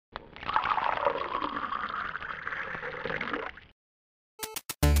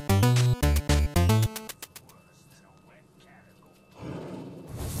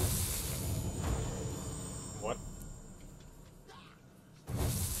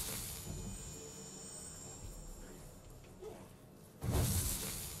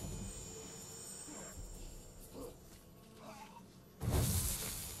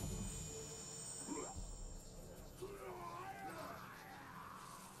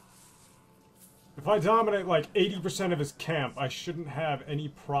If I dominate like 80% of his camp, I shouldn't have any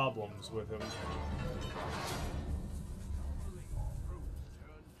problems with him.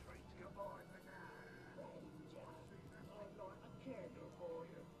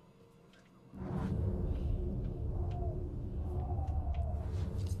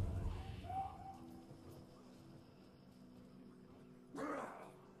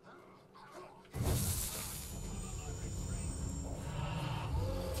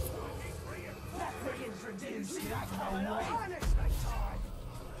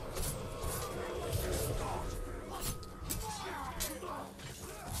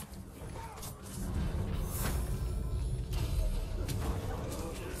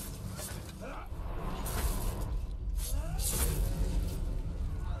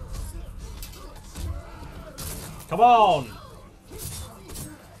 Come on!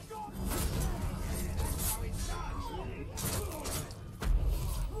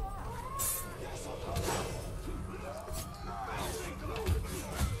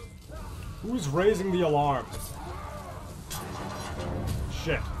 Who's raising the alarm?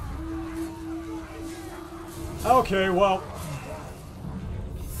 Shit. Okay, well.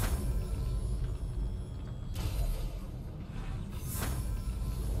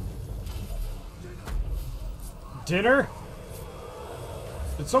 Dinner?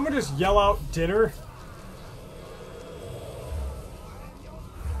 Did someone just yell out dinner?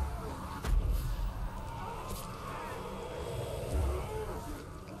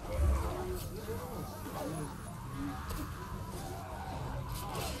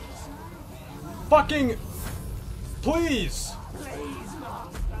 Fucking... Please!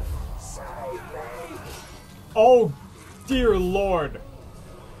 Oh, dear Lord.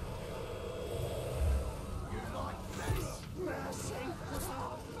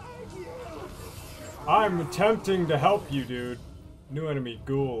 I'm attempting to help you, dude. New enemy,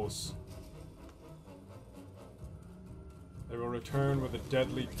 ghouls. They will return with a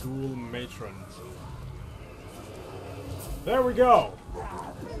deadly ghoul matron. There we go!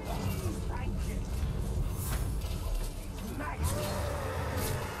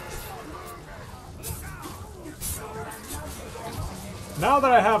 Now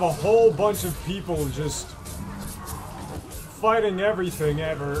that I have a whole bunch of people just fighting everything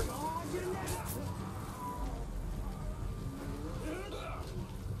ever...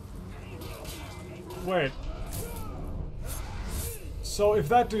 Wait. So if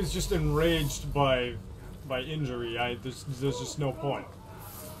that dude's just enraged by injury, there's just no point.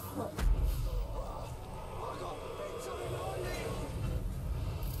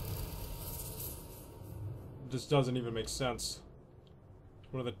 This doesn't even make sense.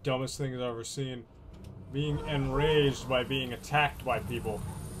 One of the dumbest things I've ever seen. Being enraged by being attacked by people.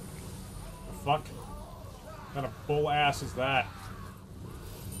 The fuck? What kind of bull ass is that?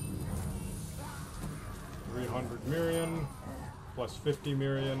 300 million, plus 50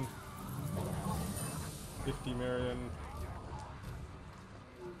 million, 50 million.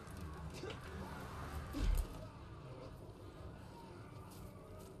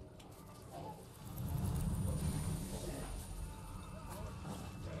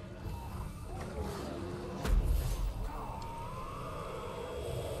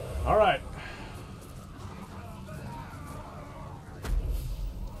 All right.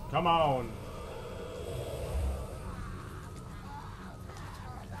 Come on.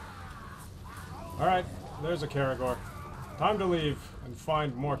 Alright, there's a Karagor. Time to leave and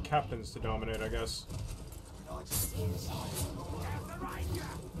find more captains to dominate, I guess.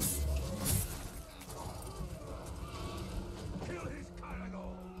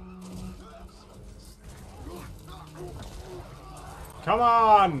 Come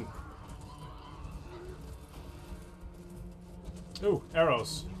on! Ooh,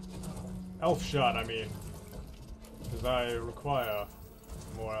 arrows. Elf shot, I mean. Because I require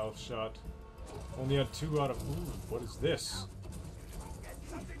more elf shot. Only had 2 out of... Ooh, what is this?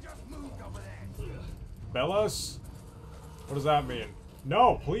 Bellas? What does that mean?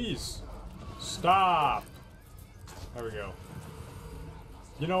 No, please! Stop! There we go.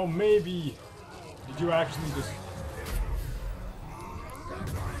 You know, maybe... Did you actually just...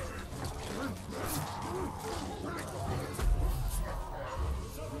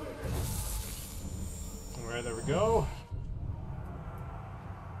 Alright, there we go.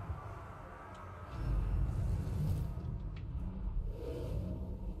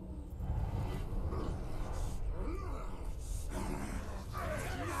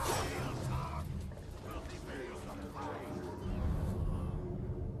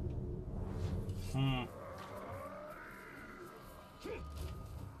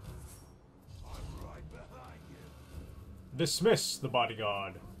 Dismiss the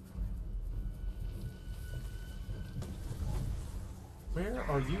bodyguard. Where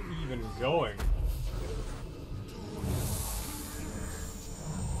are you even going?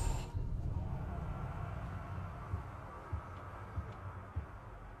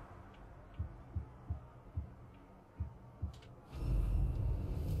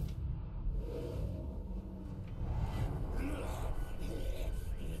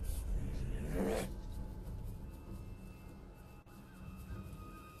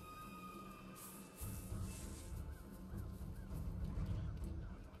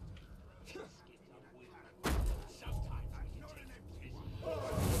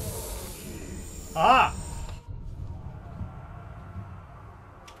 Ah!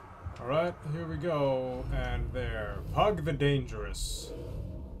 Alright, here we go. And there. Pug the Dangerous.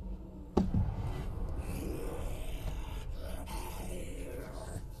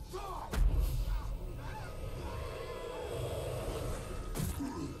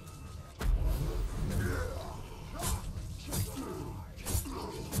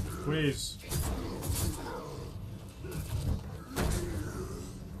 Please.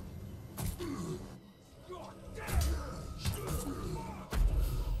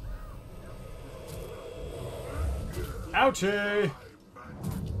 Ouchie!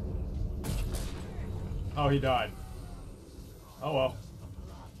 Oh, he died. Oh well.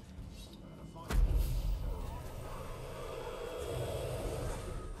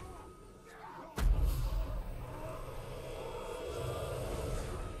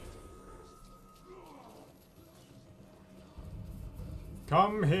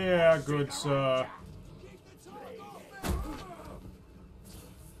 Come here, good sir.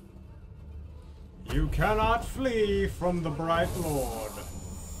 You cannot flee from the Bright Lord.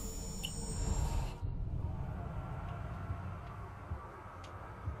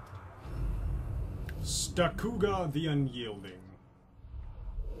 Stakuga the Unyielding.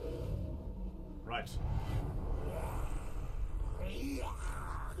 Right.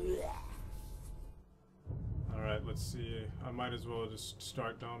 Alright, let's see. I might as well just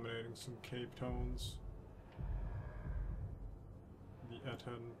start dominating some Cape Tones. The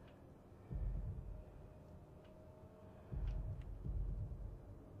Etten.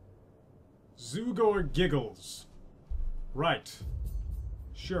 Zugor Giggles. Right.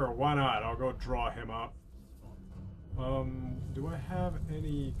 Sure, why not? I'll go draw him up. Do I have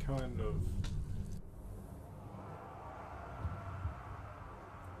any kind of...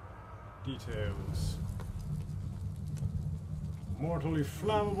 details? Mortally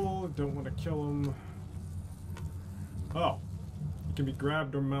flammable, don't want to kill him. Oh. He can be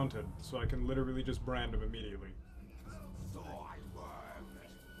grabbed or mounted, so I can literally just brand him immediately.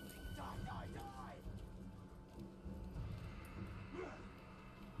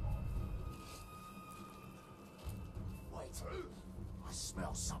 I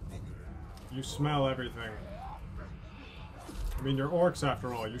smell something. You smell everything. I mean, you're orcs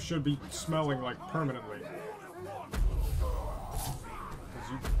after all. You should be smelling, like, permanently.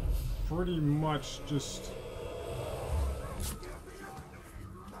 Because you pretty much just...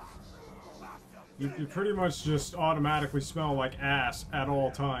 You pretty much just automatically smell like ass at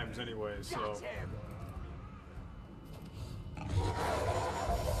all times anyway, so...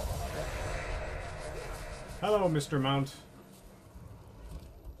 Hello, Mr. Mount.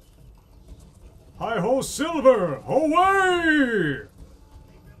 Hi-ho, Silver! Away!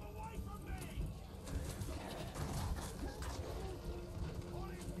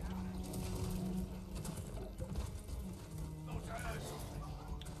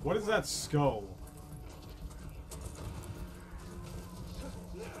 What is that skull?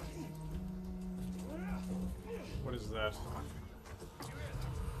 What is that?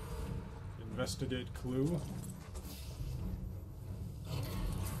 Investigate clue.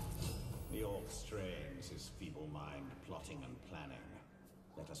 The orc strains his feeble mind, plotting and planning.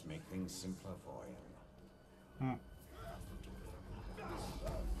 Let us make things simpler for him.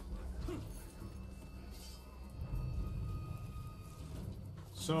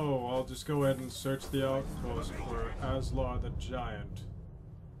 So, I'll just go ahead and search the outpost for Aslar the Giant.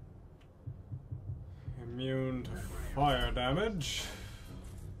 Immune to fire damage.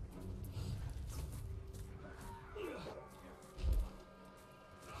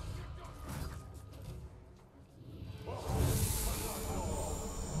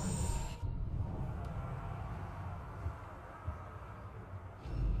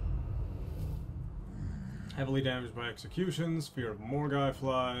 Heavily damaged by executions, fear of Morgai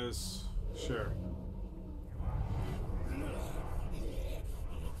flies. Sure.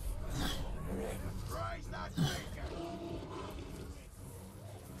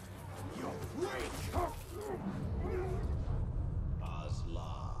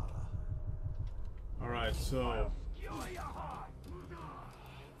 Alright, so...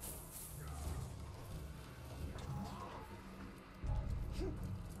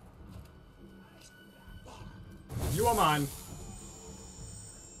 You are mine.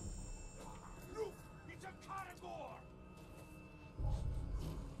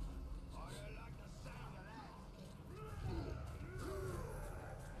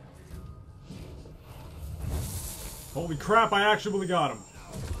 Holy crap, I actually got him.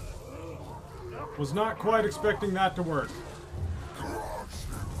 Was not quite expecting that to work.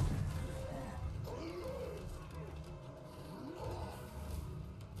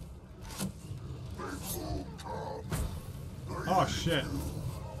 Oh shit.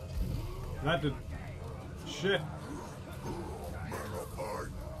 That did... Shit.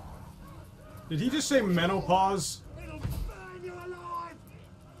 Did he just say menopause? It'll burn you alive.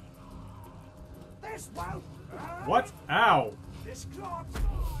 This won't hurt. What? Ow. This clot's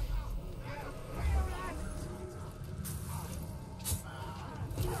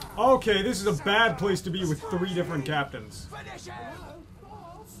Okay, this is a bad place to be with 3 different captains. finish him.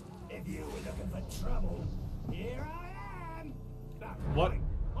 If you were looking for trouble, here I am. No, What?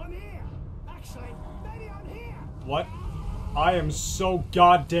 I'm here. Actually, maybe I'm here. What? I am so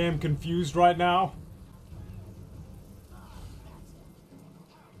goddamn confused right now.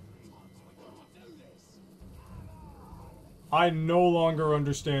 I no longer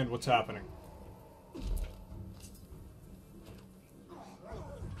understand what's happening.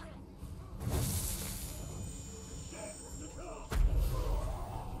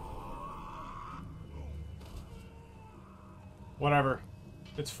 Whatever.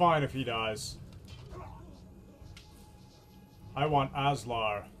 It's fine if he dies. I want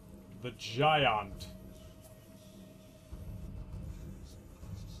Aslar, the giant.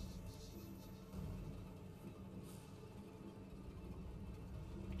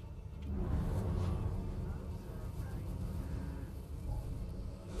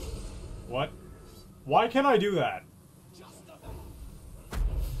 What? Why can't I do that?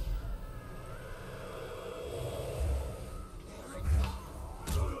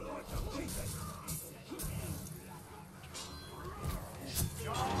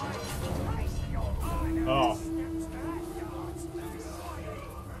 Oh.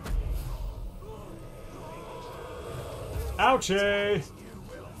 Ouchie!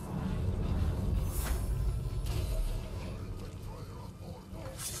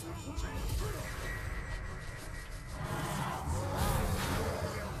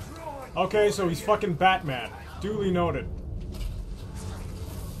 Okay, so he's fucking Batman. Duly noted.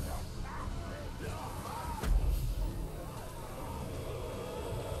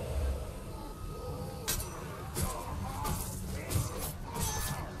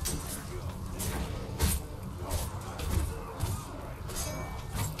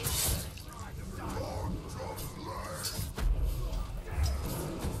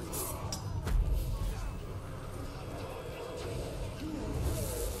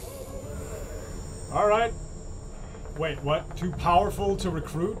 Alright. Wait, what? Too powerful to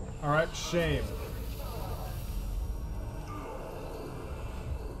recruit? Alright, shame.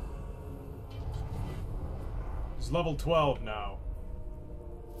 He's level 12 now.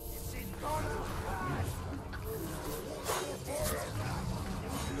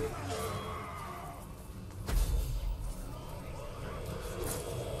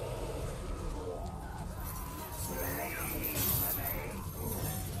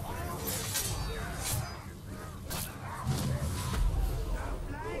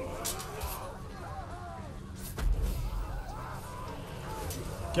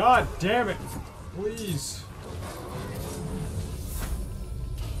 God damn it! Please.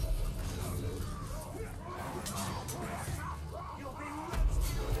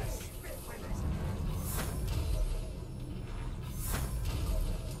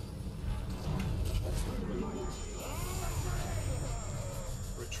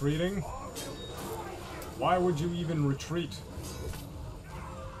 Retreating? Why would you even retreat?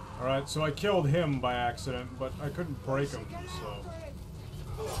 Alright, so I killed him by accident, but I couldn't break him, so...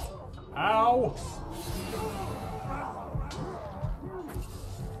 Ow!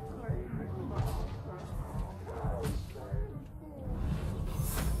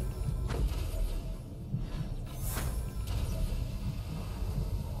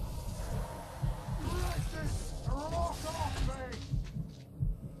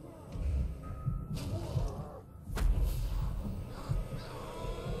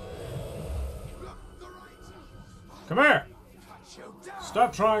 Come here!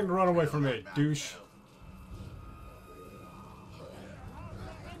 Stop trying to run away from me, douche.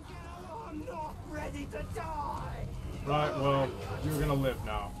 I'm not ready to die. Right, well, you're gonna live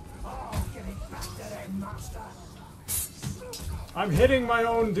now. Oh, give it back to them, master. I'm hitting my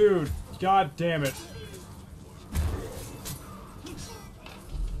own dude. God damn it.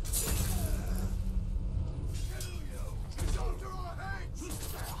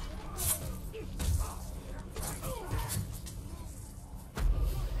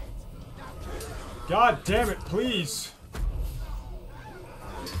 God damn it, please.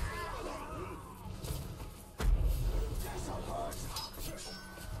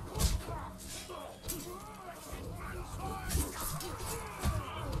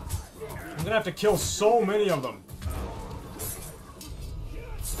 I'm gonna have to kill so many of them.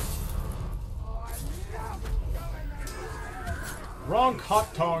 Wrong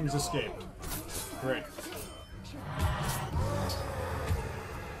hot tongs escaped. Great.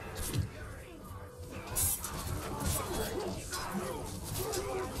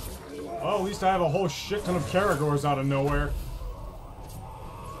 Well, at least I have a whole shit ton of Caragors out of nowhere.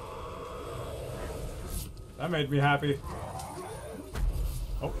 That made me happy.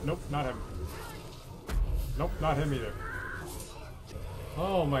 Oh, nope, not him. Nope, not him either.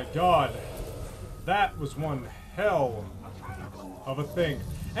 Oh my god. That was one hell of a thing.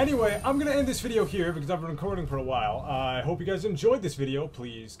 Anyway, I'm gonna end this video here because I've been recording for a while. I hope you guys enjoyed this video.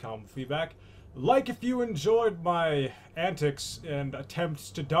 Please comment feedback. Like if you enjoyed my antics and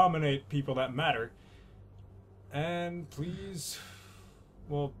attempts to dominate people that matter. And please,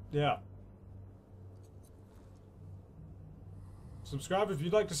 well, yeah. Subscribe if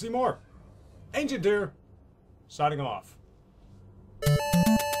you'd like to see more. Ancient Deer, signing off.